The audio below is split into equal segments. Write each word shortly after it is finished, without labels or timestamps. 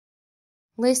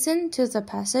Listen to the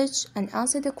passage and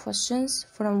answer the questions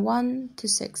from 1 to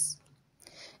 6.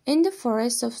 In the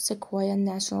forest of Sequoia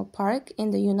National Park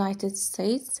in the United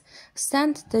States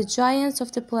stand the giants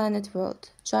of the planet world,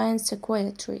 giant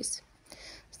sequoia trees.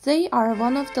 They are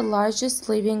one of the largest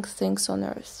living things on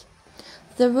Earth.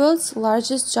 The world's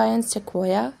largest giant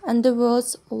sequoia and the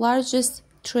world's largest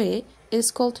tree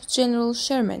is called General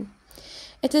Sherman.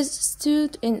 It has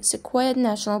stood in Sequoia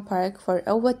National Park for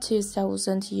over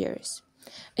 2,000 years.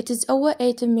 It is over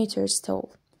 80 meters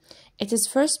tall. Its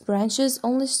first branches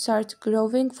only start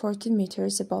growing 40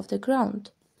 meters above the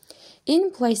ground.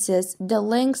 In places, the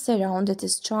length around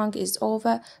its trunk is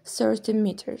over 30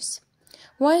 meters.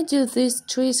 Why do these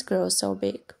trees grow so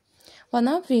big? One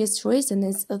obvious reason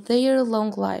is their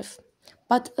long life,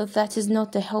 but that is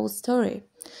not the whole story.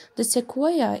 The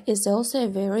sequoia is also a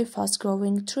very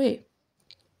fast-growing tree.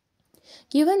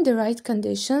 Given the right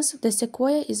conditions, the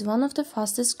sequoia is one of the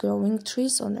fastest-growing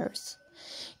trees on Earth.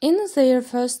 In their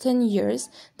first 10 years,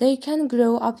 they can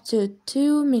grow up to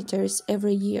 2 meters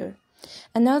every year.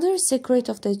 Another secret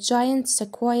of the giant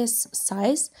sequoia's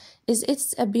size is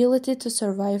its ability to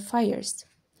survive fires.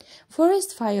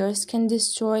 Forest fires can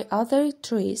destroy other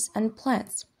trees and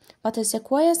plants, but a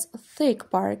sequoia's thick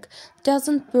bark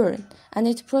doesn't burn, and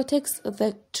it protects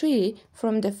the tree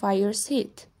from the fire's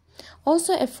heat.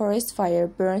 Also, a forest fire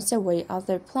burns away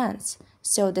other plants,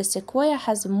 so the sequoia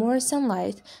has more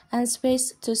sunlight and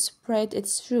space to spread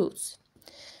its roots.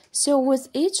 So with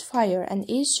each fire and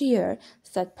each year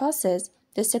that passes,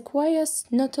 the sequoias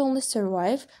not only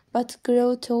survive but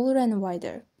grow taller and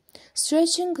wider,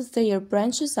 stretching their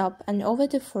branches up and over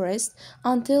the forest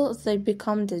until they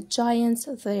become the giants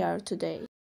they are today.